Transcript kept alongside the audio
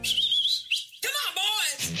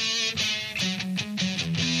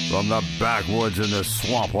From the backwoods and the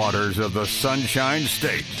swamp waters of the Sunshine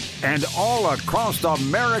State and all across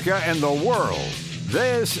America and the world,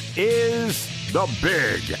 this is the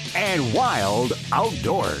Big and Wild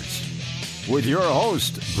Outdoors. With your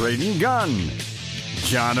host, Braden Gunn,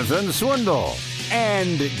 Jonathan Swindle,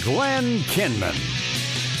 and Glenn Kinman.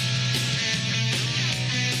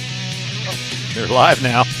 They're live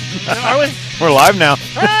now. Are we? We're live now.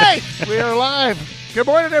 Hey, we are live. Good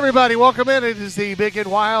morning, everybody. Welcome in. It is the Big and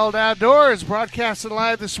Wild Outdoors, broadcasting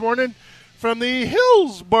live this morning from the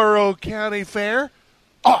Hillsborough County Fair.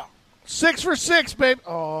 Oh, 6 for 6, babe.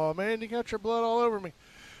 Oh, man, you got your blood all over me.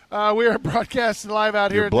 We are broadcasting live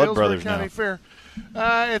out here at the Hillsborough County Fair.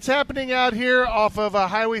 It's happening out here off of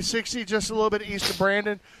Highway 60, just a little bit east of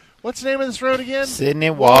Brandon. What's the name of this road again?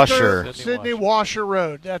 Sidney Washer. Sidney Washer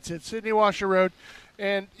Road. That's it, Sidney Washer Road.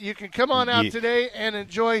 And you can come on out today and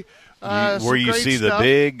enjoy where you see stuff. the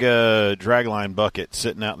big dragline bucket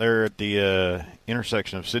sitting out there at the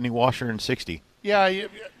intersection of Sidney Washer and 60. Yeah,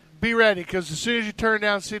 be ready, because as soon as you turn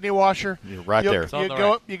down Sidney Washer, you're right there.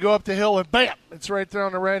 You go up the hill and bam, it's right there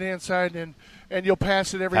on the right hand side, and you'll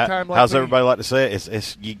pass it every time. How's everybody like to say it?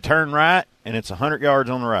 It's you turn right and it's 100 yards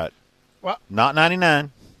on the right. Well, not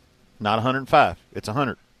 99, not 105. It's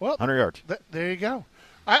 100. Well, 100 yards. There you go.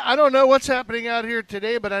 I don't know what's happening out here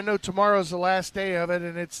today, but I know tomorrow's the last day of it,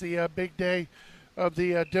 and it's the big day of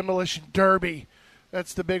the Demolition Derby.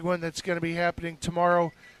 That's the big one that's going to be happening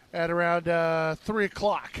tomorrow at around 3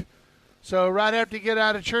 o'clock. So right after you get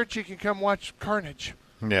out of church, you can come watch Carnage.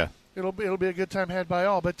 Yeah. It'll be a good time had by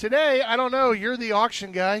all. But today, I don't know. You're the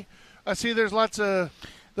auction guy. I see there's lots of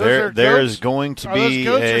There's going to be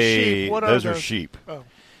goats or sheep? What those are are those? sheep. Oh.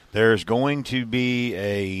 There's going to be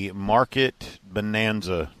a market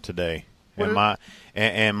bonanza today.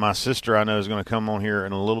 And my sister, I know, is going to come on here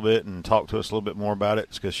in a little bit and talk to us a little bit more about it,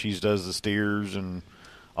 because she does the steers and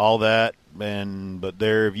all that. But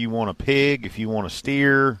there, if you want a pig, if you want a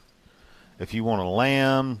steer, if you want a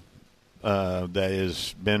lamb that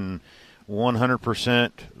has been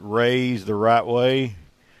 100% raised the right way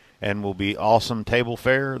and will be awesome table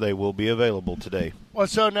fare, they will be available today. Well,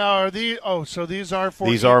 so now are these? Oh, so these are for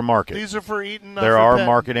market. These are for eating. There are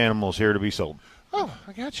market animals here to be sold. Oh,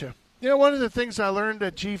 I gotcha. You know, one of the things I learned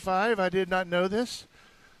at G5, I did not know this.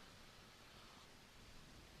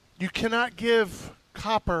 You cannot give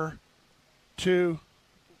copper to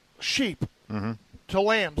sheep, to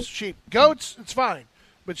lambs, sheep. Goats, it's fine.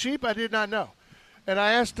 But sheep, I did not know. And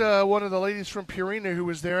I asked one of the ladies from Purina who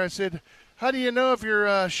was there, I said, how do you know if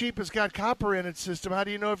your sheep has got copper in its system? How do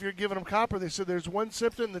you know if you're giving them copper? They said there's one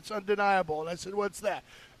symptom that's undeniable. And I said, what's that?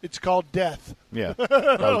 It's called death. Yeah, I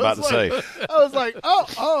was about to say. I was like,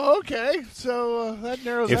 oh, okay. So that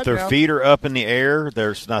narrows that down. If their feet are up in the air,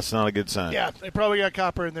 that's not a good sign. Yeah, they probably got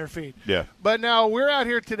copper in their feet. Yeah. But now we're out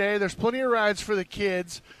here today. There's plenty of rides for the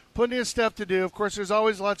kids, plenty of stuff to do. Of course, there's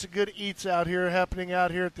always lots of good eats happening out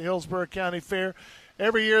here at the Hillsborough County Fair.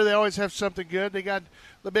 Every year they always have something good. They got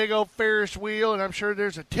the big old Ferris wheel, and I'm sure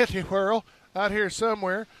there's a titty whirl out here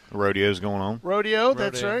somewhere. Rodeo's going on. Rodeo,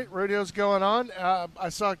 that's right. Rodeo's going on. I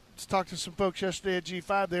talked to some folks yesterday at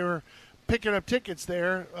G5. They were picking up tickets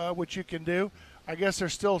there, which you can do. I guess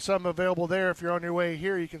there's still some available there. If you're on your way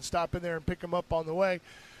here, you can stop in there and pick them up on the way.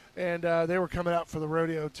 And they were coming out for the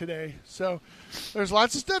rodeo today. So there's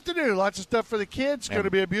lots of stuff to do, lots of stuff for the kids. It's going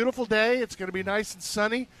to be a beautiful day. It's going to be nice and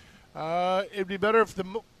sunny. It'd be better if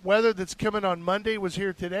the weather that's coming on Monday was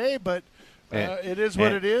here today, but it is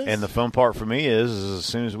what it is. And the fun part for me is as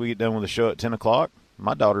soon as we get done with the show at 10 o'clock,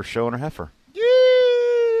 my daughter's showing her heifer.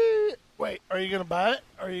 Yee! Wait, are you going to buy it?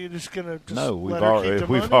 Or are you just going to No, let her keep the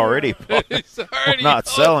we've money? already we're not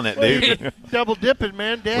selling it, dude. Double dipping,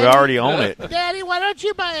 man. Daddy. We already own it. Daddy, why don't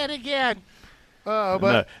you buy it again?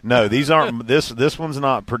 But no, these aren't. This one's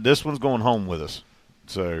not. This one's going home with us.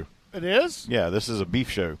 So it is? Yeah, this is a beef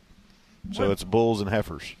show. So it's bulls and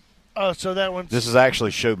heifers. Oh, so that one's... This is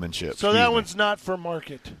actually showmanship. So that one's not for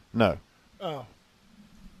market? No. Oh.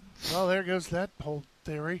 Well, there goes that whole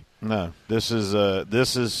theory. No. This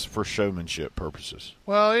is for showmanship purposes.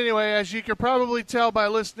 Well, anyway, as you can probably tell by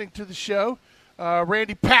listening to the show,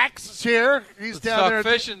 Randy Pax is here. He's down there.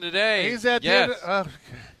 Fishing today. He's at the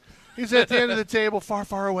he's at the end of the table, far,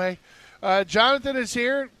 far away. Jonathan is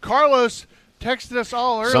here. Carlos texted us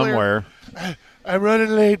all earlier. Somewhere. I'm running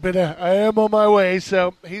late, but I am on my way.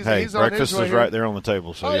 So he's on his way. Breakfast is right there on the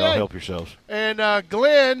table, so y'all help yourselves. And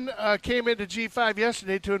Glenn came into G5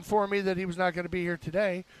 yesterday to inform me that he was not going to be here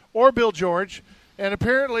today, or Bill George. And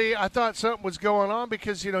apparently I thought something was going on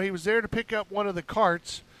because, he was there to pick up one of the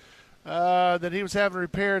carts that he was having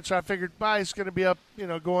repaired. So I figured, he's going to be up,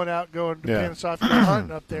 going to Panasoff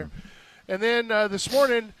hunting up there. And then this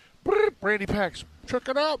morning Randy Pax, check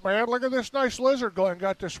it out, man. Look at this nice lizard Glenn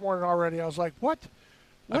got this morning already. I was like, what?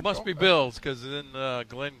 It must be Bill's, because then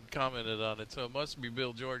Glenn commented on it, so it must be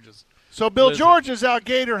Bill George's. So Bill lizard. George is out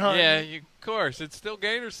gator hunting. Yeah, of course. It's still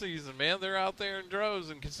gator season, man. They're out there in droves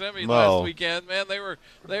in Kissimmee Well, last weekend, man. They were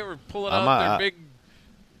pulling out their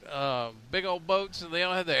big old boats, and they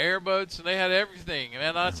all had the airboats, and they had everything.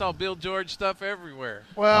 Man, I saw Bill George stuff everywhere.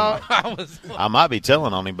 Well, I might be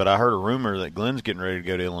telling on him, but I heard a rumor that Glenn's getting ready to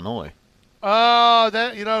go to Illinois. oh,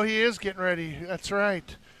 that he is getting ready. That's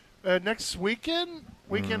right. Next weekend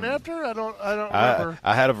after, I don't remember.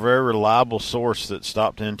 I had a very reliable source that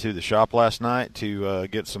stopped into the shop last night to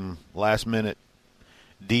get some last minute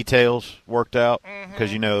details worked out,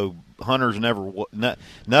 because hunters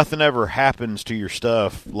nothing ever happens to your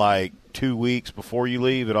stuff like 2 weeks before you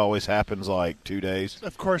leave. It always happens like 2 days.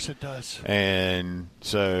 Of course it does. And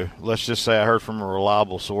so let's just say I heard from a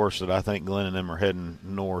reliable source that I think Glenn and them are heading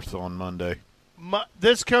north on Monday.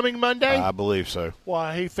 This coming Monday? I believe so.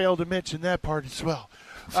 Why, he failed to mention that part as well.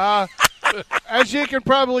 As you can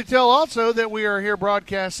probably tell also that we are here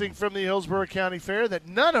broadcasting from the Hillsborough County Fair, that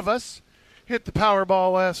none of us hit the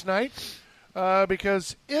Powerball last night,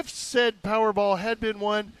 because if said Powerball had been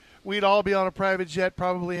won, we'd all be on a private jet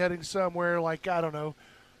probably heading somewhere like, I don't know,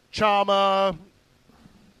 Chama,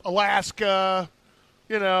 Alaska,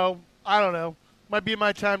 I don't know. Might be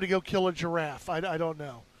my time to go kill a giraffe. I don't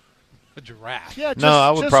know. A giraffe? Yeah.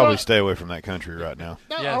 I would probably stay away from that country right now.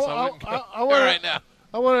 No, Yes, I wouldn't go right now.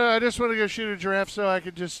 I just want to go shoot a giraffe so I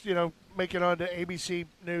could just, make it onto ABC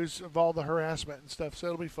News of all the harassment and stuff. So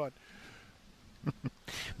it'll be fun.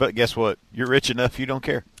 But guess what? You're rich enough, you don't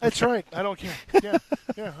care. That's right. I don't care. Yeah,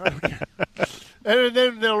 I don't care. And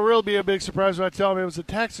then there'll really be a big surprise when I tell them it was a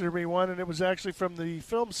taxidermy one, and it was actually from the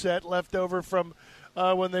film set left over from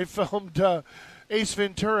when they filmed Ace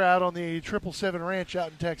Ventura out on the 777 Ranch out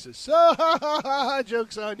in Texas. So,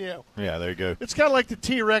 joke's on you. Yeah, there you go. It's kind of like the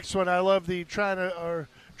T-Rex one. I love the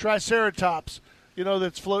Triceratops,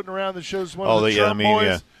 that's floating around that shows one of the Trump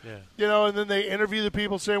boys. Yeah. And then they interview the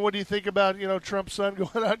people saying, what do you think about, Trump's son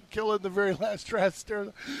going out and killing the very last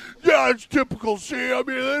Triceratops? Yeah, it's typical. See, they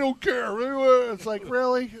don't care. It's like,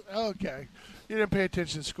 really? Okay. You didn't pay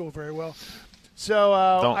attention in school very well. So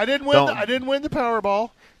I didn't win the Powerball.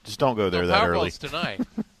 Just don't go there that early. Powerball's tonight.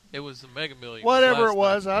 It was the Mega Millions. Whatever last it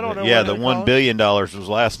was, night. I don't know. Yeah, the $1 billion was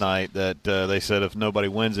last night that they said if nobody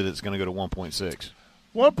wins it, it's going to go to 1.6.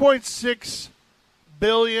 $1.6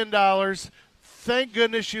 billion. Thank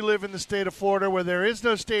goodness you live in the state of Florida where there is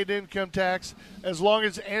no state income tax as long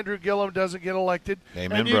as Andrew Gillum doesn't get elected.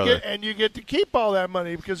 Amen, brother. And you get to keep all that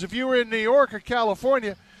money, because if you were in New York or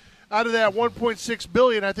California, out of that $1.6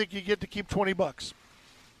 billion, I think you get to keep $20.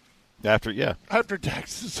 After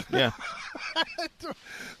taxes. Yeah.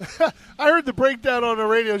 I heard the breakdown on a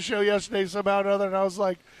radio show yesterday somehow or another, and I was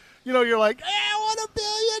like, you're like, I want $1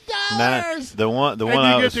 billion. The one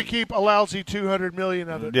and you get to keep a lousy $200 million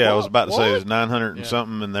of it. Yeah, I was about to say it was 900 and Yeah.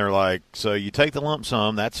 something, and they're like, so you take the lump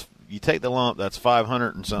sum, that's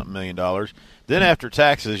 $500 and something million. Then after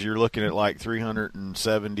taxes, you're looking at like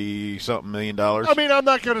 $370 something million. I'm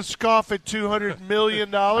not going to scoff at $200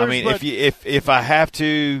 million. But if I have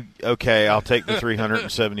to, okay, I'll take the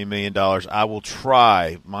 $370 million. I will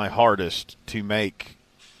try my hardest to make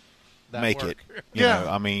That it.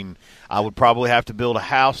 work. I would probably have to build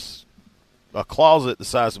a closet the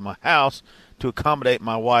size of my house to accommodate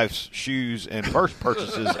my wife's shoes and purse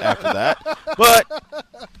purchases after that. But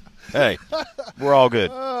hey, we're all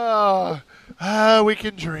good. We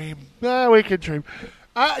can dream. We can dream.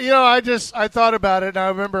 I thought about it, and I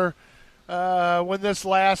remember when this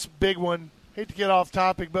last big one, hate to get off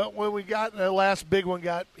topic, but when the last big one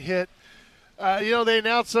got hit, they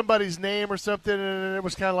announced somebody's name or something, and it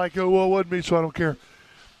was kind of like, oh, well, it wasn't me, so I don't care.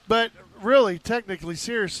 But really, technically,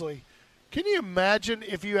 seriously, can you imagine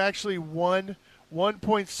if you actually won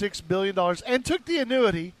 $1.6 billion and took the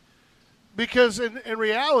annuity? Because in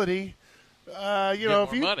reality,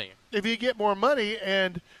 if you get more money,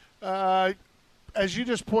 and as you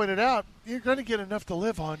just pointed out, you're going to get enough to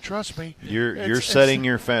live on. Trust me. You're setting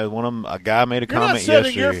your family. A guy made a comment yesterday. You're not setting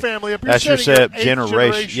yesterday. your family up. You're That's your setting your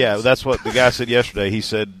generation. Yeah, that's what the guy said yesterday. He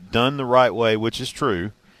said, done the right way, which is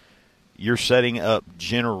true. You're setting up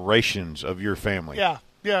generations of your family. Yeah.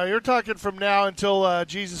 You're talking from now until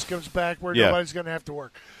Jesus comes back, where nobody's going to have to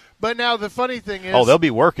work. But now the funny thing is, they'll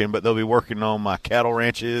be working, but they'll be working on my cattle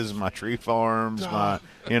ranches, my tree farms, what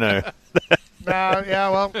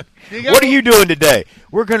are you doing today?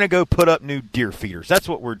 We're going to go put up new deer feeders. That's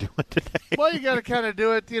what we're doing today. Well, you got to kind of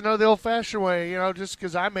do it, the old-fashioned way. Just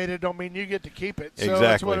because I made it don't mean you get to keep it. So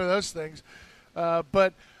exactly. it's one of those things.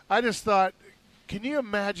 But I just thought, can you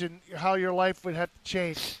imagine how your life would have to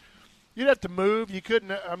change? You'd have to move. You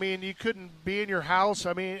couldn't. I mean, you couldn't be in your house.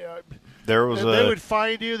 I mean, they would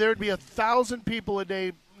find you. There would be 1,000 people a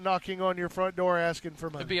day knocking on your front door asking for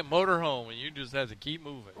money. It'd be a motorhome, and you just have to keep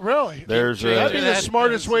moving. Really? That'd be the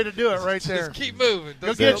smartest way to do it, right there. Just keep moving.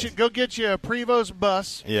 Go get you a Prevost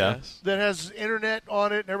bus. That has internet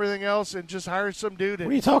on it and everything else, and just hire some dude. What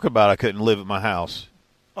are you talking about? I couldn't live at my house.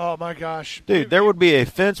 Oh my gosh, dude! There would be a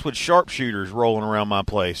fence with sharpshooters rolling around my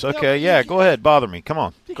place. Okay, go ahead, bother me. Come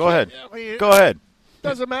on, go ahead. Go ahead.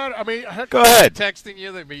 Doesn't matter. I mean, go ahead. Texting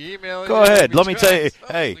you, they'd be emailing. Go ahead. Let me tell you.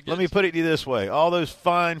 Hey, let me put it to you this way: all those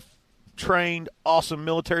fine, trained, awesome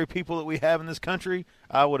military people that we have in this country,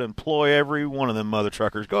 I would employ every one of them mother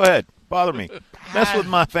truckers. Go ahead, bother me. Mess with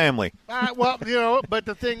my family. Well, but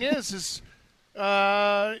the thing is,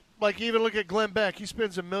 like even look at Glenn Beck. He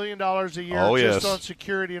spends $1 million a year just on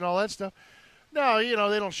security and all that stuff. No,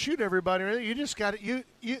 they don't shoot everybody. You just got it.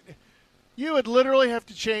 You would literally have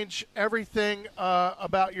to change everything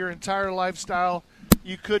about your entire lifestyle.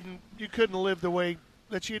 You couldn't live the way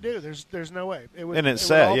that you do. There's no way. It would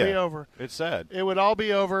all be over. It's sad. It would all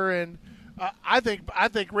be over, and I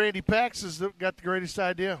think Randy Pax has got the greatest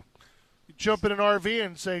idea. You jump in an RV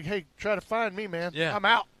and say, "Hey, try to find me, man. Yeah. I'm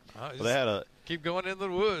out." Keep going in the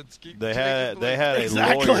woods. They had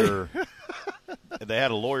a lawyer. They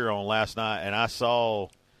had a lawyer on last night, and I saw.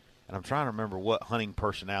 And I'm trying to remember what hunting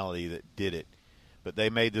personality that did it, but they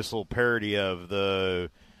made this little parody of the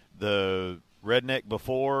redneck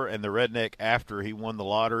before and the redneck after he won the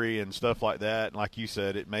lottery and stuff like that. And like you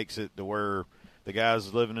said, it makes it to where the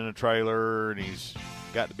guy's living in a trailer and he's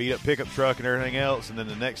got the beat-up pickup truck and everything else, and then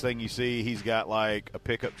the next thing you see, he's got like a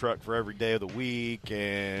pickup truck for every day of the week,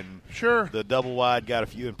 and the double-wide got a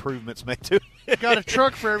few improvements made to it. Got a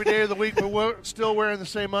truck for every day of the week, but we're still wearing the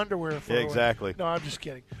same underwear. Exactly. No, I'm just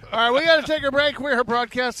kidding. All right, we got to take a break. We're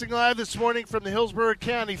broadcasting live this morning from the Hillsborough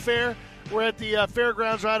County Fair. We're at the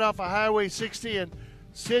fairgrounds right off of Highway 60 and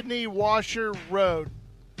Sidney Washer Road.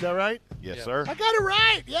 Is that right? Yes, sir. I got it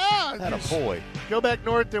right. Yeah. That a boy. Go back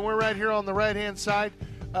north, and we're right here on the right-hand side.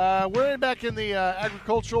 We're back in the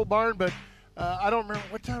agricultural barn, but I don't remember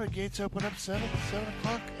what time the gates open up. 7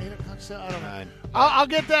 o'clock, 8 o'clock, 7. I don't know. 9. I'll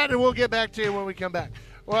get that, and we'll get back to you when we come back.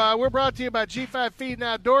 We're brought to you by G5 Feed and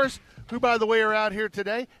Outdoors, who, by the way, are out here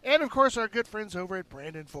today, and of course our good friends over at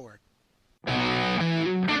Brandon Ford.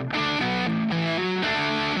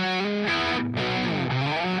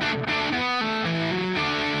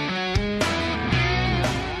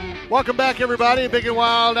 Welcome back, everybody. Big and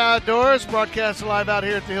Wild Outdoors, broadcasting live out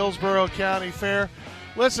here at the Hillsborough County Fair.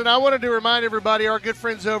 Listen, I wanted to remind everybody, our good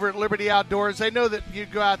friends over at Liberty Outdoors, they know that you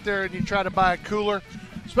go out there and you try to buy a cooler,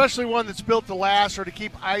 especially one that's built to last or to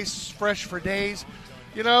keep ice fresh for days.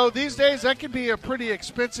 These days that can be a pretty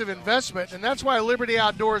expensive investment, and that's why Liberty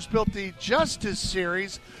Outdoors built the Justice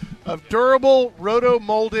series of durable,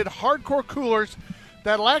 roto-molded, hardcore coolers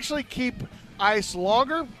that'll actually keep ice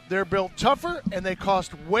longer, they're built tougher, and they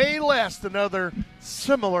cost way less than other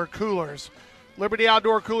similar coolers. Liberty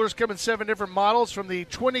Outdoor coolers come in 7 different models, from the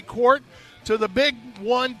 20-quart to the big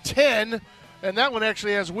 110, and that one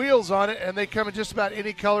actually has wheels on it, and they come in just about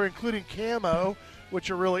any color, including camo,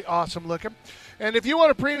 which are really awesome looking. And if you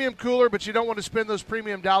want a premium cooler but you don't want to spend those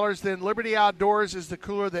premium dollars, then Liberty Outdoors is the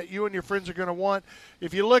cooler that you and your friends are going to want.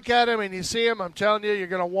 If you look at them and you see them, I'm telling you, you're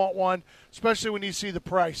going to want one, especially when you see the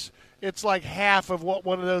price. It's like half of what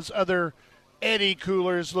one of those other Eddie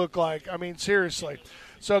coolers look like. I mean, seriously.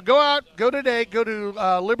 So go today, go to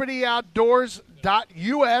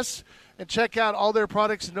libertyoutdoors.us and check out all their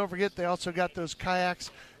products. And don't forget, they also got those kayaks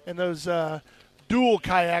and those dual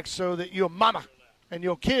kayaks so that your mama and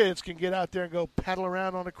your kids can get out there and go paddle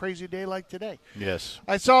around on a crazy day like today. Yes.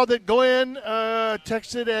 I saw that Glenn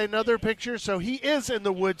texted another picture, so he is in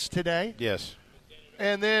the woods today. Yes.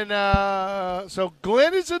 And then, so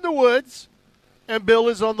Glenn is in the woods, and Bill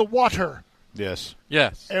is on the water. Yes.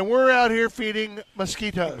 Yes. And we're out here feeding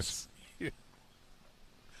mosquitoes.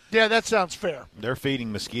 Yeah, that sounds fair. They're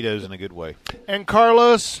feeding mosquitoes in a good way. And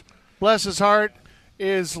Carlos, bless his heart,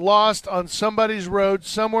 is lost on somebody's road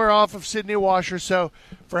somewhere off of Sidney Washer. So,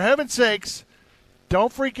 for heaven's sakes,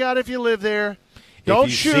 don't freak out if you live there. Don't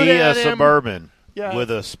shoot at him. If you see a Suburban Yeah.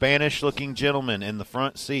 with a Spanish-looking gentleman in the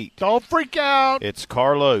front seat, don't freak out. It's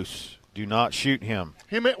Carlos. Do not shoot him.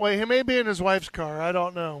 He may be in his wife's car. I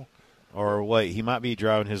don't know. Or wait, he might be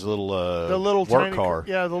driving his little work tiny car.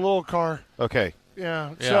 Yeah, the little car. Okay.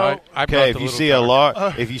 Yeah. So if you see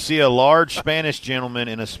if you see a large Spanish gentleman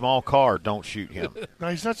in a small car, don't shoot him. No,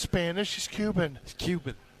 he's not Spanish. He's Cuban. It's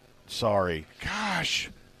Cuban. Sorry. Gosh.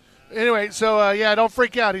 Anyway, so don't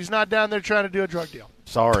freak out. He's not down there trying to do a drug deal.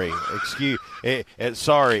 Sorry,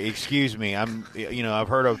 excuse me. I've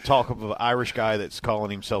heard of talk of an Irish guy that's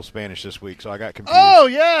calling himself Spanish this week, so I got confused. Oh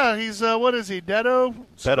yeah, he's what is he? Detto,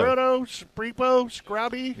 Scroto, Spreepo,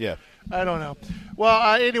 Scrabby? Yeah, I don't know.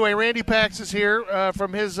 Well, anyway, Randy Pax is here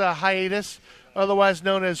from his hiatus, otherwise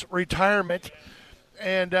known as retirement,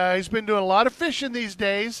 and he's been doing a lot of fishing these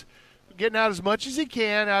days, getting out as much as he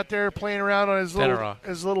can out there, playing around on his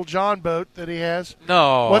little John boat that he has.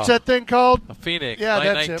 No, what's that thing called? A Phoenix. Yeah,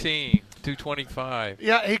 919, 225.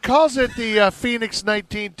 Yeah, he calls it the Phoenix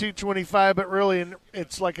 19 225, but really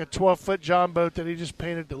it's like a 12-foot John boat that he just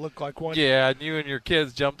painted to look like one. Yeah, and you and your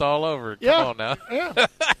kids jumped all over it. Come on now. Yeah,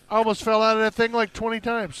 I almost fell out of that thing like 20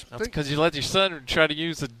 times. That's because you let your son try to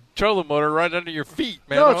use the trolling motor right under your feet,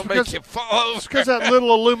 man. No, It'll make you fall over. It's because that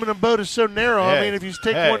little aluminum boat is so narrow. Yeah. I mean, if you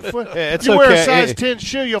take 1 foot, it's you wear a okay. size 10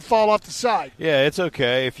 shoe, you'll fall off the side. Yeah, it's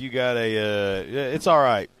okay if you got it's all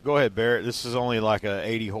right. Go ahead, Barrett. This is only like a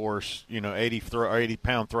 80-horse,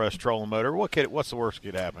 80-pound thrust trolling motor. What's the worst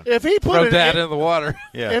that could happen? If he put Throw that in the water.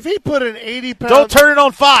 Yeah. If he put an 80-pound, Don't turn it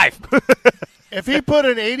on 5. If he put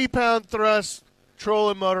an 80-pound thrust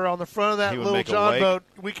trolling motor on the front of that little John boat,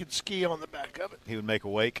 we could ski on the back of it. He would make a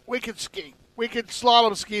wake. We could ski. We could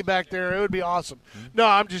slalom ski back there. It would be awesome. Mm-hmm. No,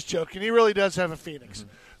 I'm just joking. He really does have a Phoenix. Mm-hmm.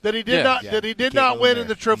 That he did not win in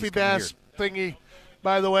the Trophy Bass thingy.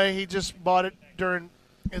 By the way, he just bought it during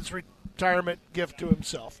his retirement gift to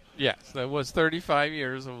himself. Yes, that was 35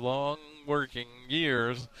 years of long working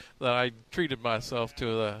years that I treated myself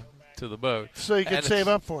to the boat. So you could save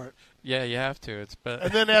up for it. Yeah, you have to.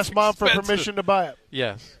 And then ask Mom for permission to buy it.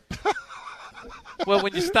 Yes. Well,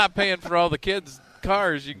 when you stop paying for all the kids'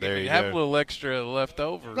 cars, you can have a little extra left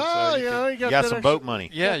over. Oh, so you got some boat money.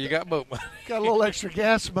 Yeah, you got boat money. Got a little extra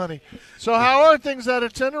gas money. So how are things out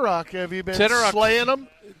at Tender Rock? Have you been slaying them?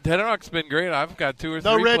 Tender Rock's been great. I've got 2 or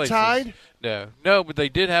 3 No red places. tide? No, but they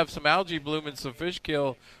did have some algae bloom and some fish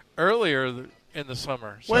kill earlier in the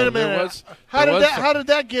summer. So wait a minute. How did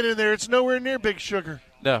that get in there? It's nowhere near Big Sugar.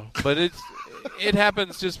 No, but it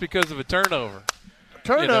happens just because of a turnover.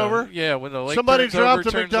 Turnover? Yeah, when the lake somebody dropped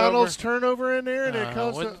a turns McDonald's over. turnover in there and it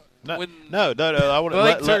caused No. I want the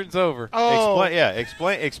lake turns over. Oh.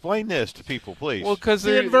 Explain this to people, please. Well, because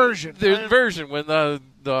the inversion. The inversion when the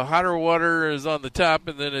hotter water is on the top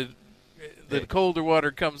and then the colder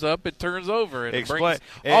water comes up, it turns over and it brings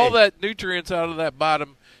all that nutrients out of that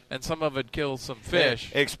bottom, and some of it kills some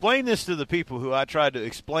fish. Explain this to the people who I tried to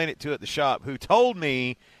explain it to at the shop, who told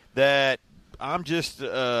me that I'm just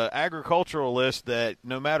an agriculturalist that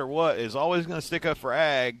no matter what is always going to stick up for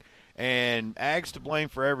ag, and ag's to blame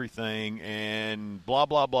for everything, and blah,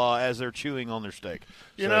 blah, blah, as they're chewing on their steak.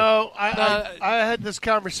 I had this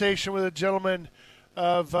conversation with a gentleman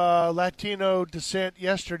of Latino descent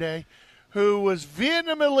yesterday who was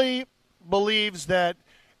vehemently believes that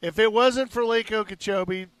if it wasn't for Lake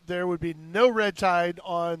Okeechobee, there would be no red tide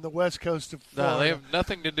on the west coast of Florida. No, they have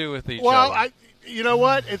nothing to do with each other. Well, you know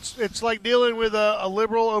what? It's like dealing with a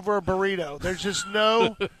liberal over a burrito. There's just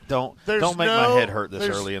no. Don't make my head hurt this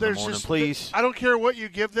early in the morning, please. I don't care what you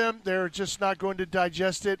give them; they're just not going to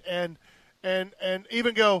digest it and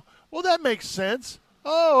even go. Well, that makes sense.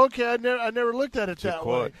 Oh, okay. I never looked at it that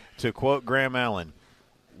way. To quote Graham Allen,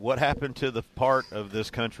 what happened to the part of this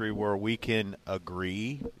country where we can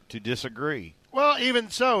agree to disagree? Well, even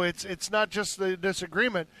so, it's not just the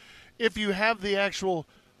disagreement. If you have the actual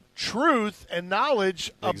truth and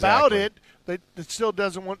knowledge about it, it still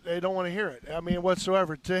doesn't want. They don't want to hear it. I mean,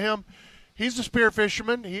 whatsoever. To him, he's a spear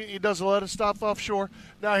fisherman. He does a lot of stuff offshore.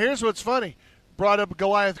 Now, here's what's funny. Brought up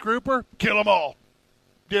Goliath grouper, kill them all.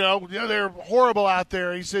 They're horrible out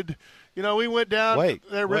there. He said, we went down.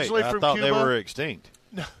 They're originally from Cuba. I thought they were extinct.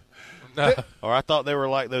 No. Or I thought they were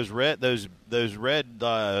like those red.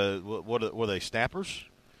 What were they, snappers?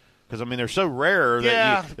 Because I mean they're so rare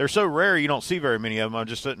they're so rare you don't see very many of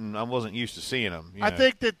them. I wasn't used to seeing them. I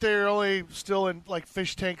think that they're only still in like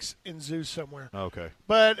fish tanks in zoos somewhere. Okay.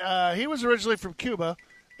 But he was originally from Cuba,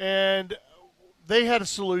 and they had a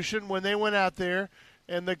solution when they went out there,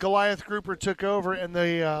 and the Goliath grouper took over, and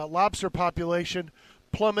the lobster population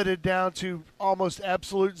plummeted down to almost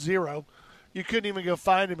absolute zero. You couldn't even go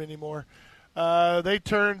find them anymore. They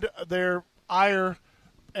turned their ire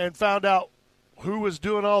and found out who was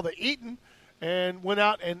doing all the eating and went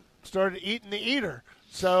out and started eating the eater.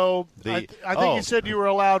 So I think you said you were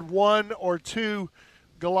allowed 1 or 2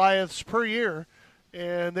 Goliaths per year,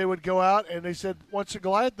 and they would go out, and they said once the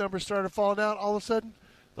Goliath number started falling out, all of a sudden,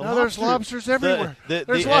 there's lobsters everywhere.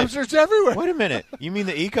 There's lobsters everywhere. Wait a minute. You mean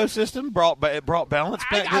the ecosystem brought balance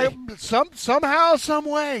back? Somehow, some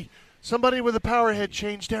way. Somebody with a power head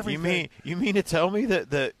changed everything. You mean to tell me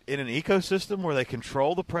that in an ecosystem where they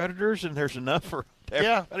control the predators and there's enough for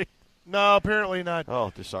everybody? Yeah. No, apparently not.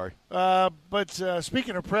 Oh, sorry. But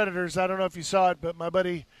speaking of predators, I don't know if you saw it, but my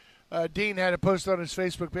buddy Dean had a post on his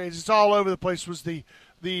Facebook page. It's all over the place. Was the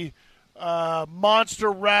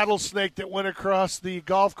monster rattlesnake that went across the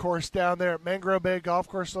golf course down there at Mangrove Bay Golf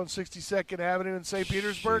Course on 62nd Avenue in St.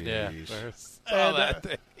 Petersburg. Yeah.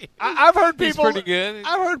 And, I've heard people. He's pretty good.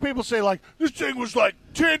 I've heard people say like this thing was like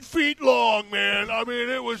 10 feet long, man. I mean,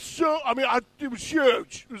 it was so. I mean, it was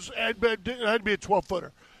huge. It had to be a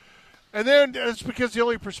 12-footer. And then it's because the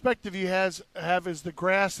only perspective you have is the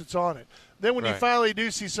grass that's on it. Then when you finally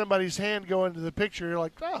do see somebody's hand go into the picture, you're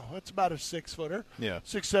like, oh, that's about a 6-footer. Yeah.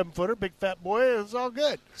 6-7-footer, big fat boy. It's all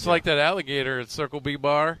good. It's like that alligator at Circle B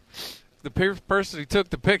Bar. The person who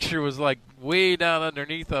took the picture was like way down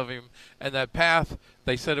underneath of him, and that path,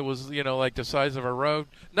 they said it was, like the size of a road.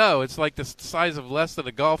 No, it's like the size of less than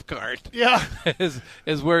a golf cart. Yeah.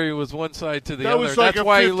 is where he was one side to the that other. Was like That's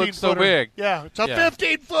why he looked so big. Yeah, it's a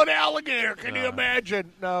 15-foot alligator. Can you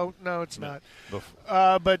imagine? No, it's not.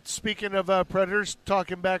 But speaking of predators,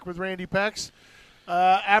 talking back with Randy Pex,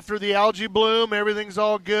 after the algae bloom, everything's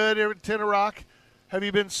all good. Tenorock, have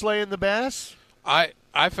you been slaying the bass? I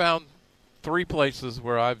found 3 places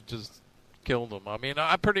where I've just killed them. I mean,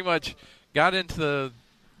 I pretty much got into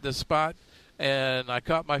the spot, and I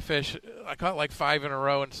caught my fish. I caught like 5 in a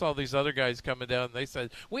row and saw these other guys coming down, and they said,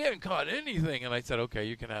 we haven't caught anything. And I said, okay,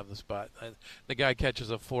 you can have the spot. And the guy catches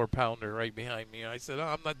a 4-pounder right behind me. And I said, oh,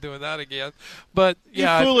 I'm not doing that again. But,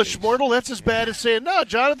 yeah. You foolish mortal. That's as bad as saying, no,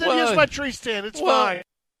 Jonathan, here's my tree stand. It's fine.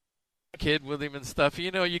 Kid with him and stuff.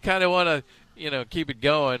 You kind of want to, keep it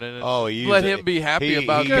going and let let him be happy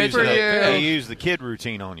about it. He used the kid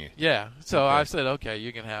routine on you. Yeah. So I said, okay,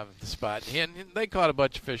 you can have the spot. And they caught a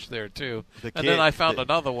bunch of fish there, too. Then I found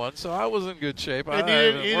another one, so I was in good shape. I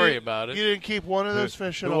didn't worry about it. You didn't keep one of those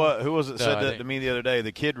fish at all? Who was it said that to me the other day?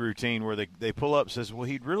 The kid routine where they pull up says, well,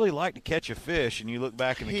 he'd really like to catch a fish, and you look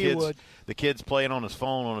back and the kid's playing on his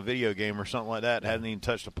phone on a video game or something like that, hadn't even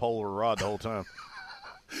touched a pole or a rod the whole time.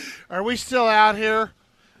 Are we still out here?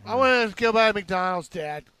 I want to go by McDonald's,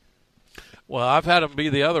 Dad. Well, I've had them be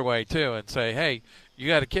the other way, too, and say, hey, you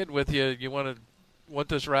got a kid with you. You want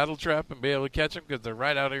this rattle trap and be able to catch them because they're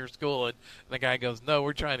right out of your school. And the guy goes, no,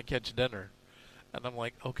 we're trying to catch dinner. And I'm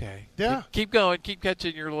like, okay. Yeah. Keep going. Keep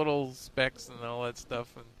catching your little specks and all that stuff.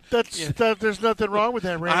 And there's nothing wrong with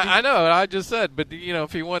that, Randy. I know. I just said. But,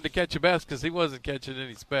 if he wanted to catch a bass because he wasn't catching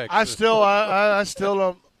any specks. I still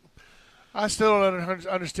don't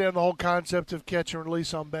understand the whole concept of catch and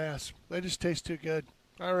release on bass. They just taste too good.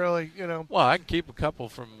 I really, Well, I can keep a couple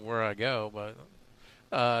from where I go,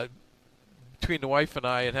 but between the wife and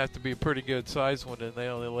I, it'd have to be a pretty good size one, and they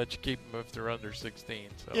only let you keep them if they're under 16.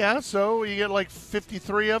 So. Yeah, so you get like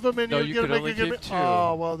 53 of them, and you can only keep 2.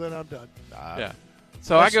 Oh, well, then I'm done. Yeah.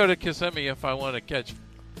 So I go to Kissimmee if I want to catch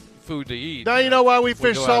food to eat. Now you know why we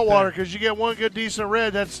fish saltwater, because you get one good decent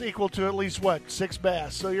red, that's equal to at least, 6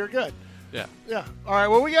 bass, so you're good. Yeah. Yeah. All right,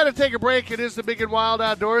 well, we got to take a break. It is the Big and Wild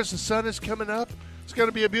Outdoors. The sun is coming up. It's going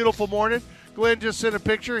to be a beautiful morning. Glenn just sent a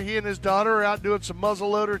picture. He and his daughter are out doing some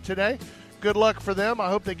muzzleloader today. Good luck for them. I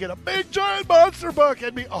hope they get a big, giant monster buck.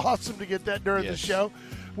 It'd be awesome to get that during the show.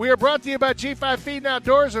 We are brought to you by G5 Feeding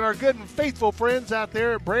Outdoors and our good and faithful friends out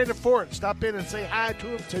there at Brandon Ford. Stop in and say hi to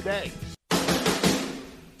them today.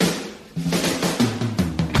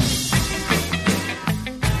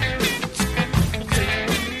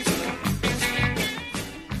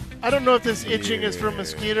 I don't know if this itching is from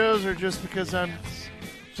mosquitoes or just because I'm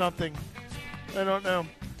something. I don't know.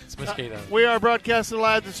 It's mosquitoes. We are broadcasting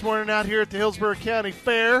live this morning out here at the Hillsborough County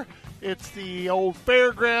Fair. It's the old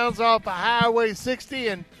fairgrounds off of Highway 60,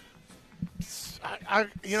 and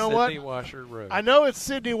you know what? Sidney Washer Road. I know it's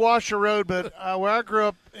Sidney Washer Road, but where I grew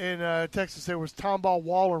up in Texas, there was Tomball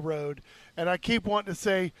Waller Road, and I keep wanting to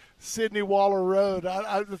say Sidney Waller Road.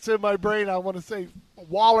 It's in my brain. I want to say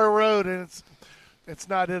Waller Road, and it's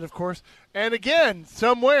not it, of course. And again,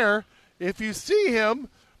 somewhere, if you see him,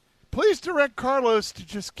 please direct Carlos to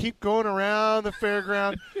just keep going around the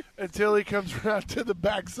fairground until he comes around to the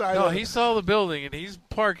backside. No, he saw the building, and he's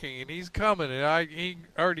parking, and he's coming, and he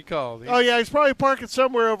already called. He's probably parking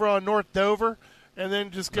somewhere over on North Dover, and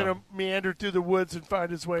then just going to meander through the woods and find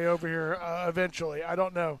his way over here eventually. I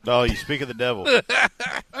don't know. Oh, you speak of the devil. Hey,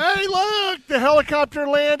 look, the helicopter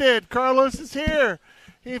landed. Carlos is here.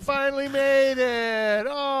 He finally made it.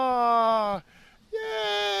 Oh,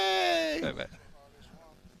 yay.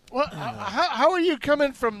 Well, how are you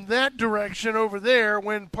coming from that direction over there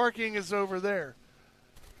when parking is over there?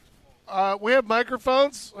 We have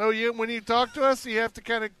microphones. Oh, when you talk to us, you have to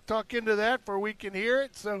kind of talk into that for we can hear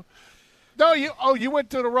it. So, no, you went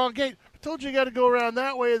to the wrong gate. I told you got to go around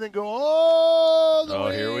that way and then go all the way.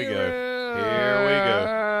 Oh, here we go. Here we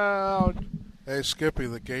go. Hey, Skippy,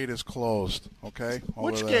 the gate is closed. Okay.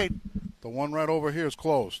 Which gate? The one right over here is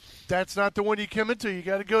closed. That's not the one you come into. You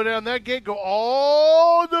got to go down that gate, go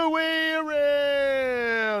all the way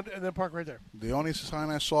around, and then park right there. The only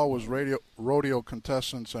sign I saw was rodeo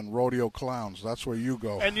contestants and rodeo clowns. That's where you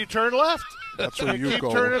go. And you turn left. That's where you keep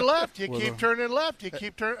go. Turning left. You keep turning left. You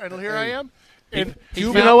keep turning. And here I am. And he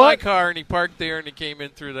you found know my what? car and he parked there and he came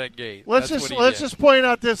in through that gate. Let's just point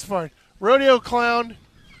out this part. Rodeo clown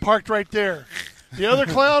parked right there. The other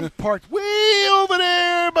clown parked way over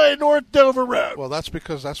there by North Dover Road. Well, that's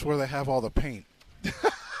because that's where they have all the paint.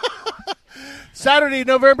 Saturday,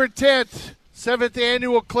 November 10th, 7th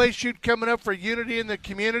annual clay shoot coming up for Unity in the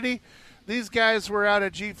community. These guys were out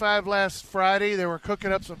at G5 last Friday. They were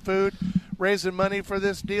cooking up some food, raising money for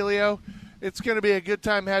this dealio. It's going to be a good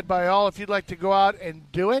time had by all. If you'd like to go out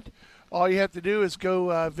and do it, all you have to do is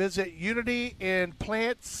go visit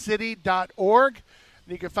unityinplantcity.org.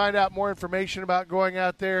 You can find out more information about going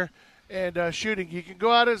out there and shooting. You can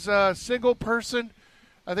go out as a single person.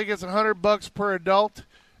 I think it's $100 per adult.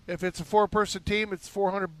 If it's a 4-person team, it's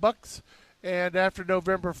 $400. And after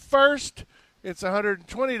November 1st, it's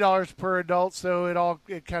 $120 per adult. So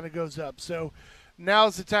it kind of goes up. So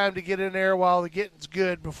now's the time to get in there while the getting's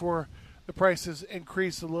good before the prices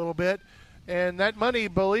increase a little bit. And that money,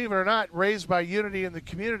 believe it or not, raised by Unity in the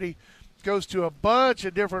community, goes to a bunch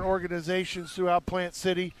of different organizations throughout Plant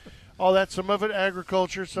City. All that, some of it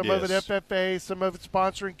agriculture, some of it FFA, some of it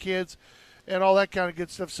sponsoring kids, and all that kind of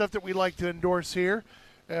good stuff. Stuff that we like to endorse here.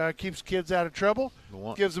 Keeps kids out of trouble,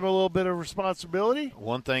 gives them a little bit of responsibility.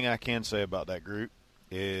 One thing I can say about that group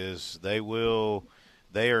is how's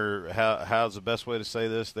the best way to say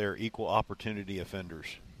this? They're equal opportunity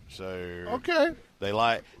offenders. So okay,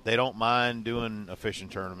 they don't mind doing a fishing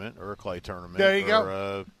tournament or a clay tournament. There you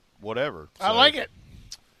go. Whatever. So. I like it.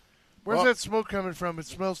 Where's that smoke coming from? It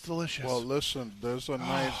smells delicious. Well, listen, there's a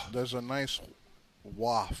nice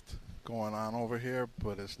waft going on over here,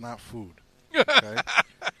 but it's not food. Okay,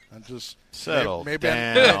 and just settle maybe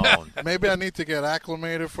down. Maybe I need to get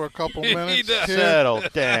acclimated for a couple minutes. Settle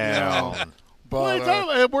down.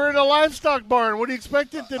 But, we're in a livestock barn. What do you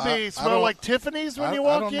expect it to be? Smell like Tiffany's when you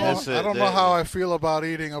walk in? I don't know how I feel about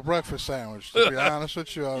eating a breakfast sandwich, to be honest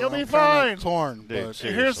with you. You'll be fine. Torn. Dude, but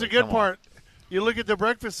here's the good part. You look at the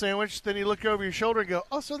breakfast sandwich, then you look over your shoulder and go,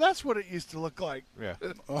 oh, so that's what it used to look like. Yeah.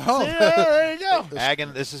 Oh. Yeah, there you go.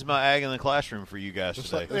 This is my ag in the classroom for you guys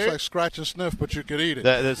today. It's like scratch and sniff, but you could eat it.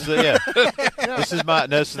 Yeah. This is my.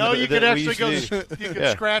 You could actually go. You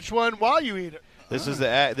could scratch one while you eat it. This is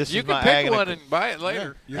the this you is can my pick ag one and buy it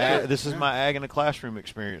later. This is my ag in the classroom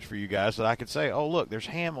experience for you guys that I could say, oh look, there's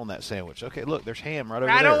ham on that sandwich. Okay, look, there's ham right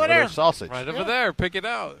over there. There's sausage right over there. Pick it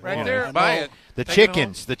out. Right there. Buy it. The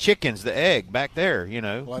chickens, the egg back there. You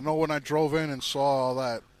know. Well, I know when I drove in and saw all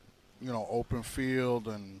that, open field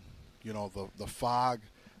and the fog,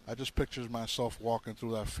 I just pictured myself walking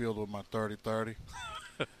through that field with my 30-30.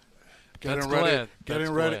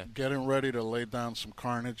 Getting ready to lay down some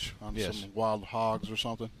carnage on some wild hogs or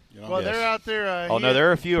something. Well, they're out there. There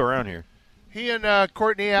are a few around here. He and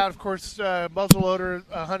Courtney out, of course, muzzleloader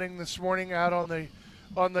hunting this morning out on the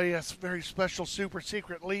very special super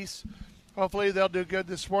secret lease. Hopefully they'll do good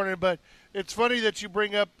this morning. But it's funny that you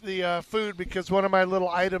bring up the food because one of my little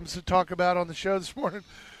items to talk about on the show this morning,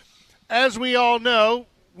 as we all know,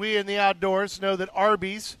 we in the outdoors know that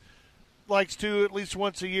Arby's likes to, at least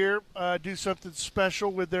once a year, do something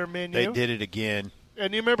special with their menu. They did it again.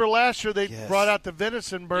 And you remember last year they brought out the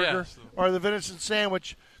venison burger or the venison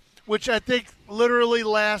sandwich, which I think literally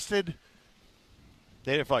lasted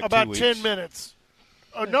they did it for like about 2 weeks. 10 minutes.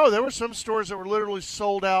 Oh, no, there were some stores that were literally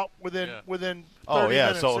sold out within 30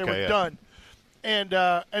 minutes. They were done. And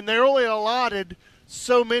they're only allotted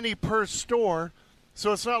so many per store,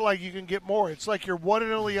 so it's not like you can get more. It's like your one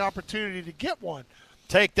and only opportunity to get one.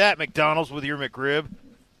 Take that, McDonald's, with your McRib.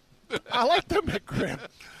 I like the McRib.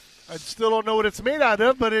 I still don't know what it's made out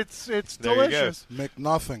of, but it's delicious.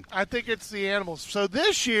 McNothing. I think it's the animals. So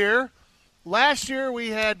this year, last year we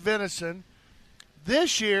had venison.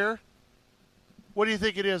 This year, what do you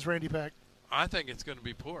think it is, Randy Pack? I think it's going to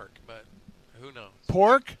be pork, but who knows?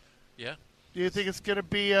 Pork? Yeah. Do you think it's going to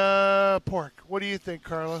be pork? What do you think,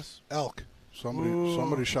 Carlos? Elk.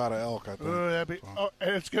 Somebody shot an elk, I think. And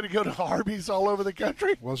it's going to go to Arby's all over the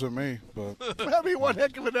country? Wasn't me, but that'd be one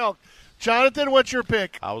heck of an elk. Jonathan, what's your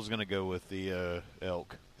pick? I was going to go with the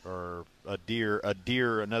elk. or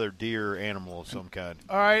another deer animal of some kind.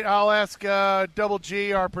 All right, I'll ask Double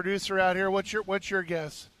G, our producer out here. What's your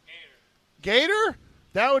guess? Gator?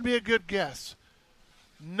 That would be a good guess.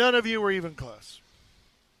 None of you were even close.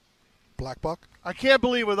 Black buck? I can't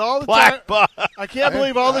believe with all the Black time. buck. I can't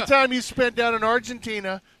believe all the time you spent down in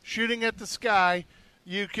Argentina shooting at the sky.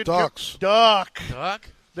 You could Ducks. Duck.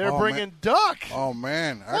 They're Oh, bringing man. duck. Oh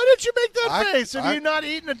man! Why did you make that face? Have I- you not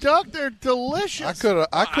eaten a duck? They're delicious.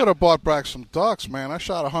 I could have bought back some ducks, man. I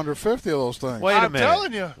shot 150 of those things. Wait a I'm minute.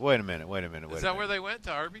 telling you. Wait a minute. Is that where they went,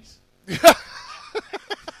 to Arby's?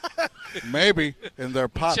 Maybe in their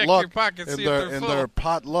Check your potluck, pockets, see if they're in full. their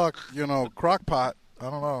potluck, crock pot. I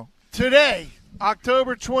don't know. Today,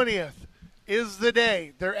 October 20th, is the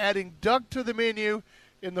day they're adding duck to the menu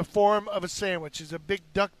in the form of a sandwich. It's a big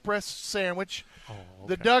duck breast sandwich. Oh,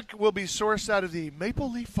 The duck will be sourced out of the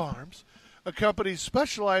Maple Leaf Farms, a company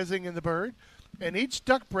specializing in the bird, and each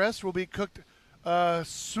duck breast will be cooked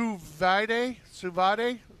sous vide.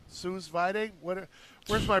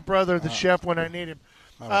 Where's my brother, the chef, when I need him?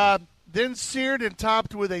 Then seared and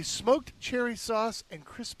topped with a smoked cherry sauce and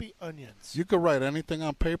crispy onions. You could write anything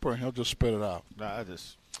on paper and he'll just spit it out.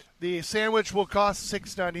 The sandwich will cost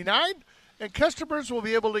 $6.99, and customers will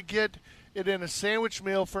be able to get it in a sandwich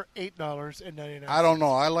meal for $8.99. I don't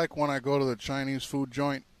know. I like when I go to the Chinese food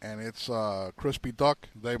joint and it's crispy duck.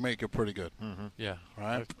 They make it pretty good. Yeah.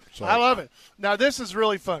 Right? So I love it. Now, this is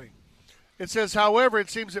really funny. It says, however, it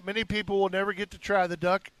seems that many people will never get to try the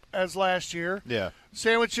duck as last year. Yeah.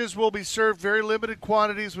 Sandwiches will be served very limited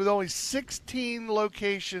quantities with only 16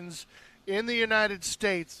 locations in the United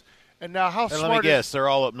States. And now, Let me guess, they're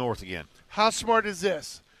all up north again. How smart is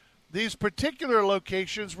this? These particular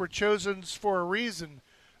locations were chosen for a reason.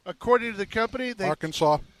 According to the company,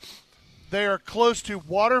 Arkansas, they are close to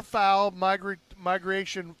waterfowl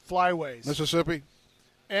migration flyways Mississippi.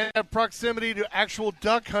 and have proximity to actual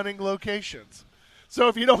duck hunting locations. So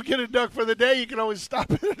if you don't get a duck for the day, you can always stop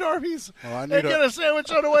at an Arby's and get a sandwich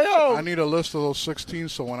on the way home. I need a list of those 16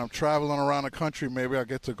 so when I'm traveling around the country, maybe I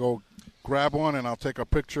get to go grab one and I'll take a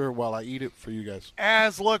picture while I eat it for you guys.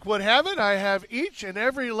 As luck would have it, I have each and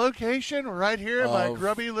every location right here in my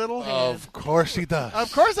grubby little hand. Of course he does.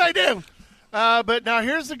 Of course I do. But now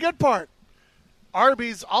here's the good part.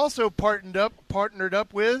 Arby's also partnered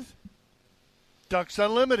up with Ducks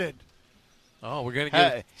Unlimited. Oh, we're gonna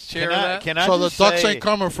get share of that. So the ducks ain't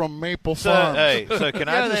coming from Maple Farms. So can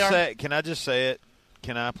Yeah, I they just are. say? Can I just say it?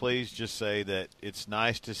 Can I please just say that it's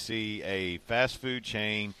nice to see a fast food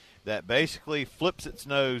chain that basically flips its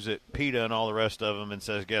nose at PETA and all the rest of them and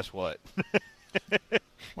says, "Guess what?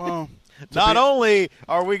 Well, Not only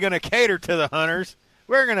are we going to cater to the hunters,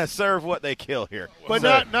 we're going to serve what they kill here." But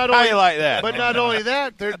So, not how only you like that? But not only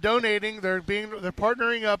that, they're donating. They're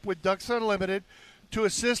partnering up with Ducks Unlimited to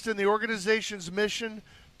assist in the organization's mission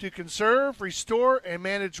to conserve, restore, and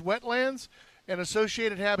manage wetlands and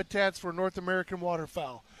associated habitats for North American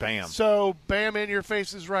waterfowl. Bam. So, bam, in your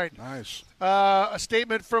face is right. nice. A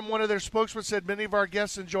statement from one of their spokesmen said, many of our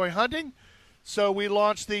guests enjoy hunting, so we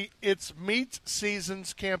launched the It's Meat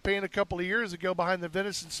Seasons campaign a couple of years ago behind the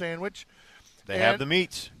venison sandwich. They have And the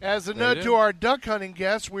meats. As a They note do. to our duck hunting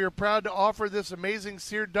guests, we are proud to offer this amazing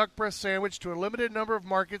seared duck breast sandwich to a limited number of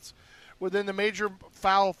markets within the major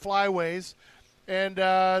fowl flyways. And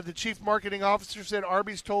the chief marketing officer said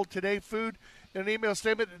Arby's told Today Food in an email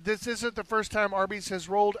statement that this isn't the first time Arby's has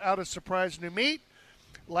rolled out a surprise new meat.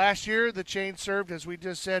 Last year, the chain served, as we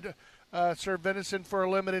just said, served venison for a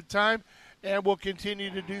limited time, and will continue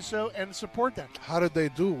to do so and support that. How did they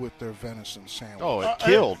do with their venison sandwich? Oh, it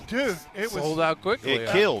killed. Dude, it was Sold out quickly. It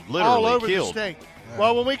killed. Literally all over killed. the state.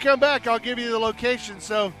 Well, when we come back, I'll give you the location.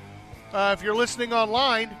 So if you're listening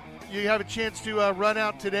online, you have a chance to run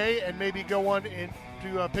out today and maybe go on and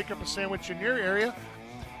to pick up a sandwich in your area.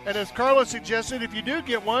 And as Carlos suggested, if you do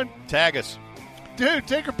get one, Tag us. dude,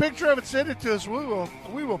 take a picture of it, send it to us.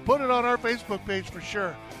 We will put it on our Facebook page for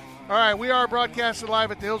sure. All right, we are broadcasting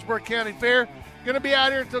live at the Hillsborough County Fair. Going to be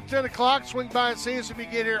out here until 10 o'clock. Swing by and see us if you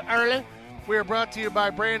get here early. We are brought to you by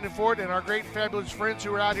Brandon Ford and our great, fabulous friends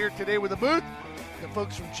who are out here today with a booth, the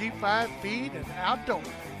folks from G5 Feed and Outdoor.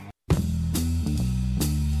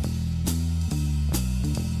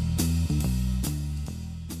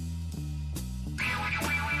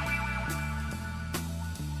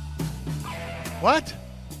 What?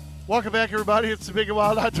 Welcome back, everybody. It's the Big and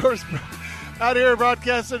Wild Outdoors out here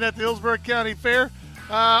broadcasting at the Hillsborough County Fair.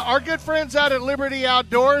 Our good friends out at Liberty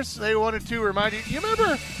Outdoors, they wanted to remind you. You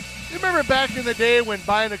remember back in the day when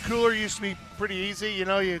buying a cooler used to be pretty easy? You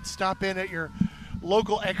know, you'd stop in at your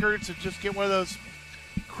local Eckert's and just get one of those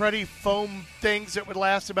cruddy foam things that would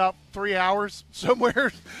last about 3 hours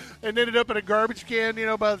somewhere and ended up in a garbage can,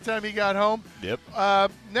 by the time he got home. Yep.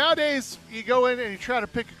 Nowadays, you go in and you try to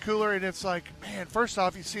pick a cooler, and it's like, man, first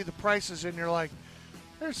off, you see the prices, and you're like,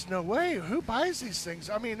 there's no way. Who buys these things?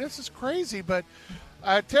 I mean, this is crazy. But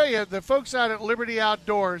I tell you, the folks out at Liberty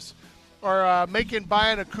Outdoors are making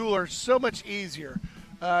buying a cooler so much easier.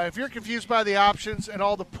 If you're confused by the options and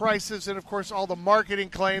all the prices and, of course, all the marketing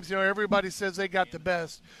claims, everybody says they got the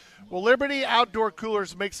best. Well, Liberty Outdoor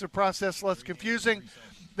Coolers makes the process less confusing.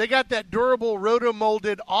 They got that durable,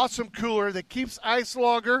 roto-molded, awesome cooler that keeps ice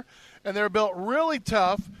longer, and they're built really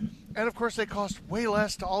tough. And, of course, they cost way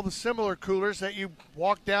less to all the similar coolers that you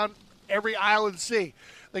walk down every aisle and see.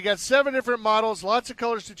 They got 7 different models, lots of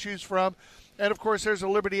colors to choose from. And, of course, there's a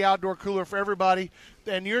Liberty Outdoor Cooler for everybody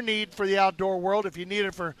and your need for the outdoor world. If you need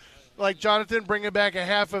it for, like Jonathan, bringing back a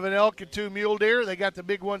half of an elk and 2 mule deer, they got the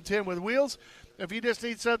big 110 with wheels. If you just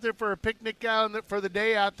need something for a picnic for the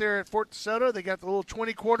day out there at Fort DeSoto, they got the little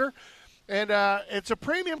 20-quarter. And it's a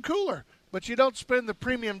premium cooler, but you don't spend the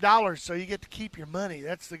premium dollars, so you get to keep your money.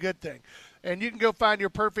 That's the good thing. And you can go find your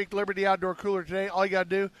perfect Liberty Outdoor Cooler today. All you got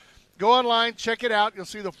to do, go online, check it out. You'll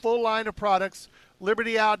see the full line of products,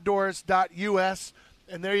 libertyoutdoors.us,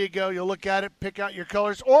 and there you go. You'll look at it, pick out your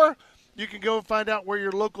colors, or you can go and find out where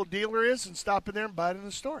your local dealer is and stop in there and buy it in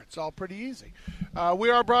the store. It's all pretty easy. We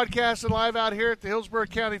are broadcasting live out here at the Hillsborough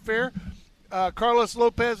County Fair. Carlos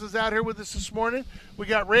Lopez is out here with us this morning. We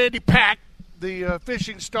got Randy Pack, the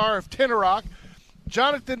fishing star of Tenorock.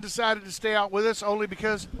 Jonathan decided to stay out with us only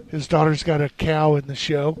because his daughter's got a cow in the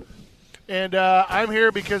show. And I'm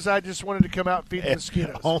here because I just wanted to come out and feed the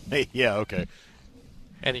mosquitoes. Only, yeah, okay.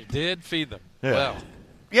 And he did feed them. Yeah. Well.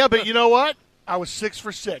 Yeah, but you know what? I was 6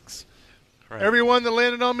 for 6. Right. Everyone that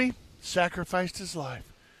landed on me sacrificed his life.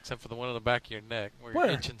 Except for the one on the back of your neck where Where?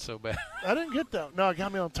 you're itching so bad. I didn't get that. No, it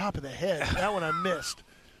got me on top of the head. That one I missed.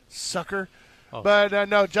 Sucker. Oh. But,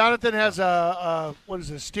 no, Jonathan has a what is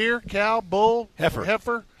it, steer, cow, bull?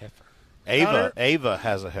 Heifer. Ava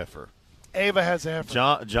has a heifer. Ava has a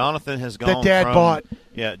heifer. Jonathan has gone that Dad bought.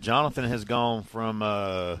 Yeah, Jonathan has gone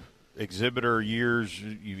from exhibitor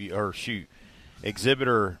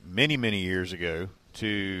many years ago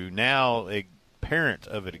to now a parent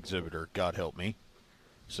of an exhibitor, God help me.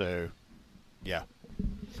 So, yeah.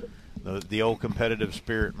 The old competitive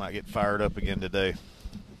spirit might get fired up again today.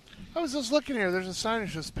 I was just looking here. There's a sign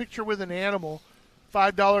that says picture with an animal,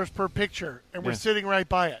 $5 per picture, and we're sitting right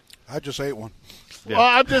by it. I just ate one. Yeah. Well,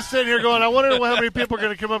 I'm just sitting here going, I wonder how many people are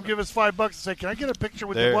going to come up and give us $5 and say, can I get a picture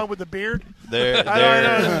with the one with the beard? There's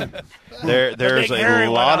a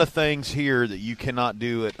lot of things here that you cannot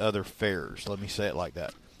do at other fairs. Let me say it like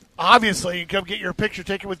that. Obviously, you come get your picture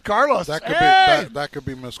taken with Carlos. That could be that could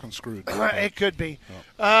be misconstrued. It could be.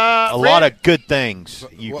 A lot of good things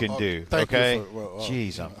you can do. Okay.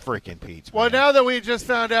 Jeez, I'm freaking Pete. Well, now that we just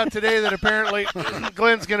found out today that apparently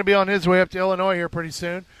Glenn's going to be on his way up to Illinois here pretty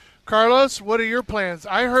soon. Carlos, what are your plans?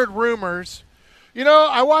 I heard rumors.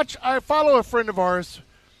 I follow a friend of ours,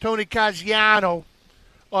 Tony Caggiano,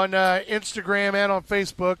 on Instagram and on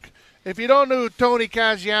Facebook. If you don't know who Tony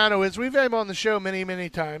Caggiano is, we've had him on the show many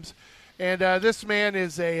times. And this man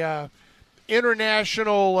is a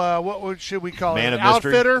international, should we call man it? Of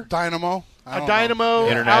outfitter? Dynamo. A dynamo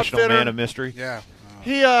international outfitter. man of mystery. Yeah.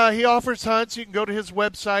 He offers hunts. You can go to his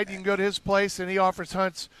website. You can go to his place, and he offers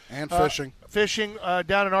hunts. And fishing. Fishing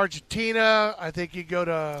down in Argentina. I think you go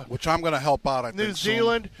to which I'm going to help out. I New think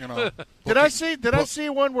Zealand. Soon, Did I see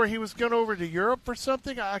one where he was going over to Europe for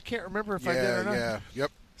something? I can't remember if I did or not. Yeah.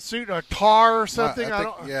 Yep. Suit a tar or something.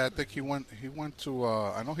 I think he went. He went to.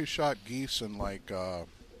 I know he shot geese in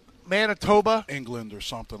Manitoba, England, or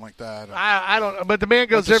something like that. I don't know, but the man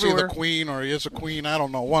goes everywhere. See the queen, or he is a queen. I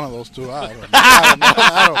don't know. One of those two. I don't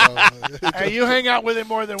know. Hey, you hang out with him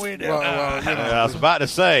more than we do. Well, I was about to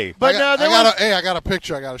say. But I got a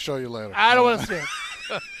picture. I got to show you later. I don't want to see it.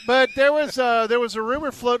 But there was a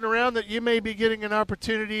rumor floating around that you may be getting an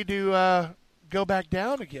opportunity to go back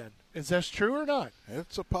down again. Is that true or not?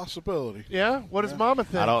 It's a possibility. Yeah? What does Mama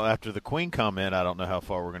think? After the Queen comment, I don't know how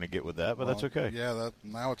far we're going to get with that, but that's okay. Yeah,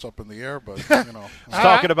 now it's up in the air, but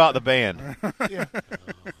talking about the band. Yeah.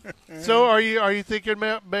 So are you thinking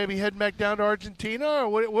maybe heading back down to Argentina,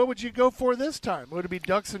 or what would you go for this time? Would it be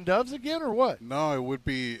ducks and doves again, or what? No, it would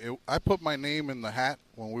be. I put my name in the hat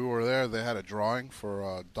when we were there. They had a drawing for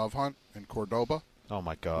a dove hunt in Cordoba. Oh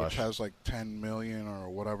my gosh! Which has like 10 million or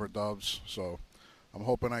whatever doves. So I'm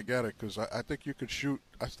hoping I get it because I think you could shoot.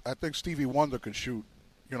 I think Stevie Wonder could shoot,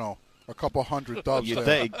 a couple hundred doves. You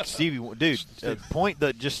think, Stevie, dude, point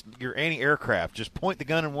your anti-aircraft. Just point the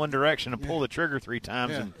gun in one direction and pull the trigger 3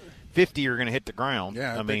 times, and 50 are going to hit the ground.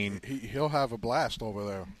 Yeah, I mean, he'll have a blast over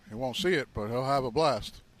there. He won't see it, but he'll have a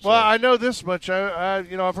blast. Well, I know this much.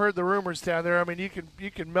 I've heard the rumors down there. I mean, you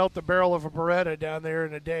can melt the barrel of a Beretta down there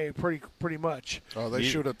in a day, pretty much. Oh, they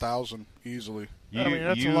shoot 1,000 easily.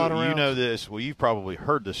 That's a lot of rounds. You know this. Well, you've probably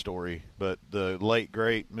heard the story, but the late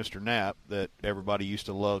great Mr. Knapp that everybody used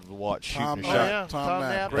to love to watch shooting a shot. Yeah, Tom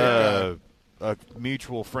Knapp. A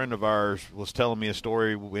mutual friend of ours was telling me a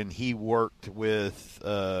story when he worked with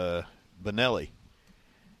Benelli.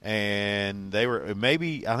 And they were I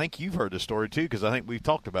think you've heard the story too, because I think we've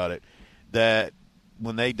talked about it, that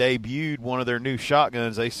when they debuted one of their new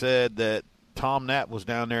shotguns, they said that Tom Knapp was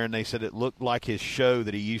down there, and they said it looked like his show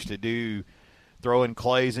that he used to do, throwing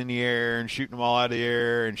clays in the air and shooting them all out of the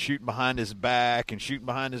air and shooting behind his back and shooting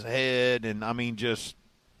behind his head, and I mean just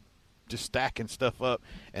stacking stuff up.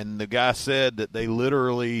 And the guy said that they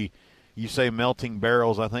literally, you say melting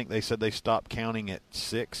barrels, I think they said they stopped counting at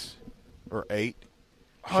 6 or 8.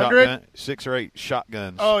 6 or 8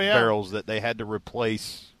 shotguns, barrels that they had to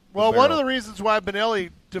replace. Well, one of the reasons why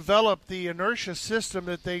Benelli developed the inertia system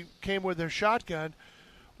that they came with their shotgun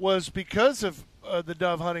was because of the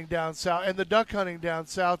dove hunting down south and the duck hunting down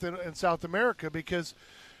south in South America, because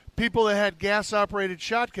people that had gas-operated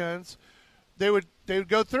shotguns, they would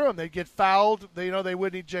go through them. They'd get fouled. They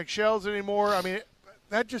wouldn't eject shells anymore. I mean,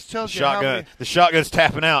 that just tells you how many. The shotgun's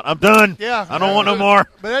tapping out. I'm done. Yeah. I don't want no more.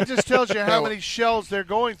 But that just tells you how many shells they're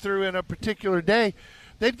going through in a particular day.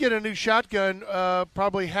 They'd get a new shotgun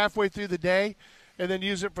probably halfway through the day and then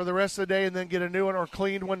use it for the rest of the day and then get a new one or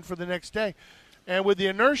clean one for the next day. And with the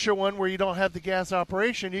inertia one where you don't have the gas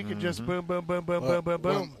operation, you can just boom, boom, boom, boom, boom, boom,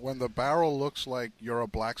 boom. When the barrel looks like you're a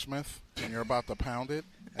blacksmith and you're about to pound it,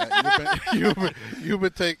 you've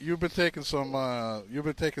been taking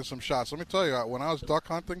some shots. Let me tell you, when I was duck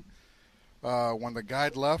hunting, when the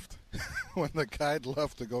guide left,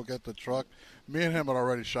 to go get the truck, me and him had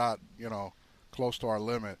already shot, close to our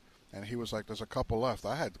limit, and he was like, "There's a couple left."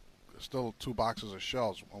 I had still 2 boxes of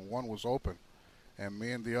shells, and one was open, and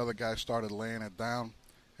me and the other guy started laying it down,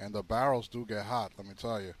 and the barrels do get hot. Let me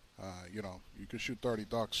tell you, you can shoot 30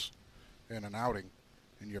 ducks in an outing.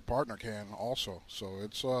 And your partner can also. So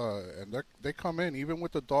it's and they come in even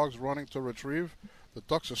with the dogs running to retrieve. The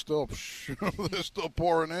ducks are still they're still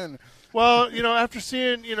pouring in. Well, after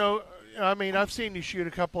seeing, I've seen you shoot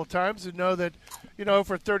a couple of times and know that,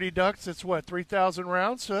 for 30 ducks, it's 3,000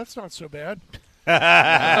 rounds. So that's not so bad. No.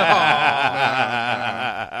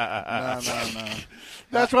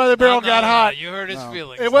 That's why the barrel got hot. You hurt his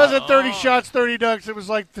feelings. It wasn't 30 shots, 30 ducks. It was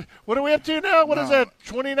like, what are we up to now? What is that,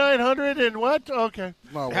 2,900 and what? Okay.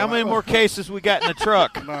 No, how many more cases we got in the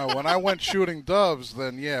truck? No, when I went shooting doves,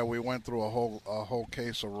 then, we went through a whole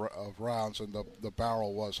case of rounds, and the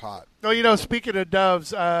barrel was hot. Oh, speaking of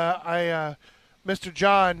doves, Mr.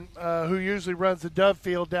 John, who usually runs the dove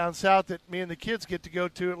field down south that me and the kids get to go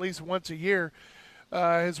to at least once a year,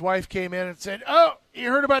 his wife came in and said, "Oh, you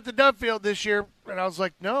heard about the dove field this year?" And I was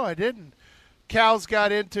like, "No, I didn't." Cows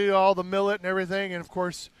got into all the millet and everything, and of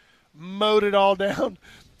course, mowed it all down.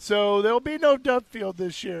 So there'll be no dove field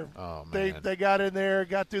this year. Oh man! They got in there,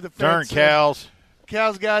 got through the fence. Darn cows!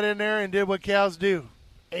 Cows got in there and did what cows do,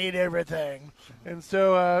 ate everything, and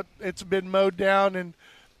so it's been mowed down. And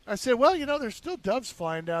I said, "Well, there's still doves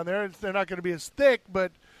flying down there. They're not going to be as thick,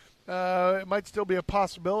 but it might still be a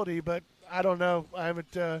possibility." But I don't know. I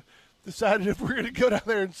haven't decided if we're going to go down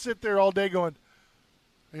there and sit there all day going,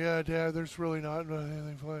 "Yeah, Dad, there's really not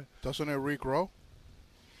anything flying." Doesn't it regrow?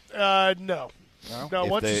 No.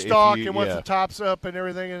 Once you stalk and once the top's up and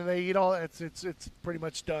everything, and they eat all, it's pretty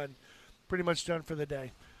much done. Pretty much done for the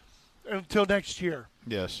day until next year.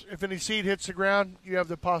 Yes. If any seed hits the ground, you have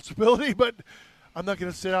the possibility, but I'm not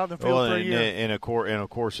going to sit out in the field for a year. And of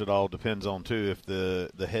course, it all depends on too if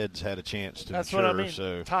the heads had a chance to That's mature. What I mean.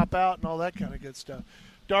 So. Top out and all that kind of good stuff.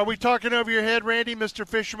 Are we talking over your head, Randy, Mr.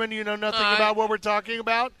 Fisherman? You know nothing about what we're talking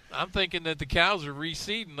about? I'm thinking that the cows are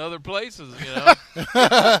reseeding other places,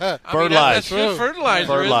 Fertilizer. That's good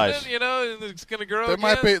fertilizer, isn't it? It's going to grow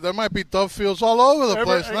There might be dove fields all over the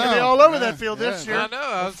place now. They'll be all over that field this year. I know.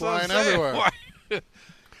 That's flying everywhere.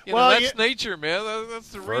 That's nature, man.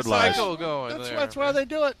 That's the recycle going there. That's why they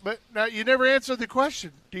do it. But now you never answered the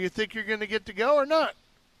question. Do you think you're going to get to go or not?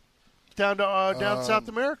 Down South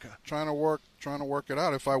America. Trying to work it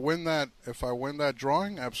out. If I win that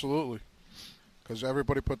drawing, absolutely. Because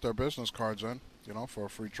everybody put their business cards in, for a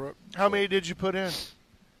free trip. How many did you put in?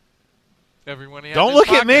 Everyone. Don't look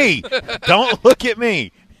at me. Don't look at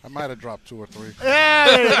me. I might have dropped 2 or 3. Yeah,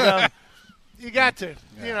 there you go. You got to.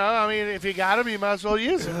 Yeah. If you got them, you might as well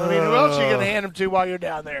use them. Who else are you going to hand them to while you're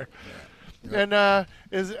down there? And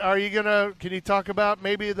are you gonna? Can you talk about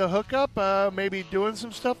maybe the hookup? Maybe doing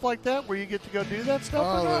some stuff like that where you get to go do that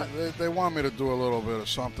stuff or not? They want me to do a little bit of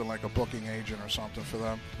something like a booking agent or something for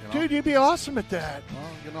them. Dude, you'd be awesome at that.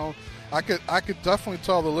 Well, I could definitely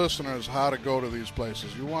tell the listeners how to go to these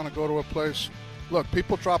places. You want to go to a place? Look,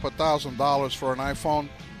 people drop $1,000 for an iPhone.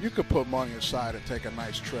 You could put money aside and take a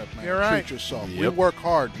nice trip, man. You're right. Treat yourself. Yep. We work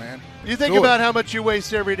hard, man. You think about how much you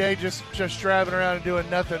waste every day just driving around and doing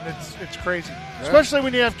nothing. It's crazy, especially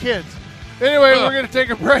when you have kids. Anyway, we're going to take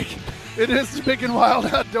a break. It is Big and Wild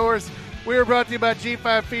Outdoors. We are brought to you by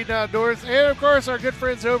G5 Feed Outdoors and, of course, our good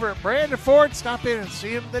friends over at Brandon Ford. Stop in and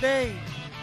see them today.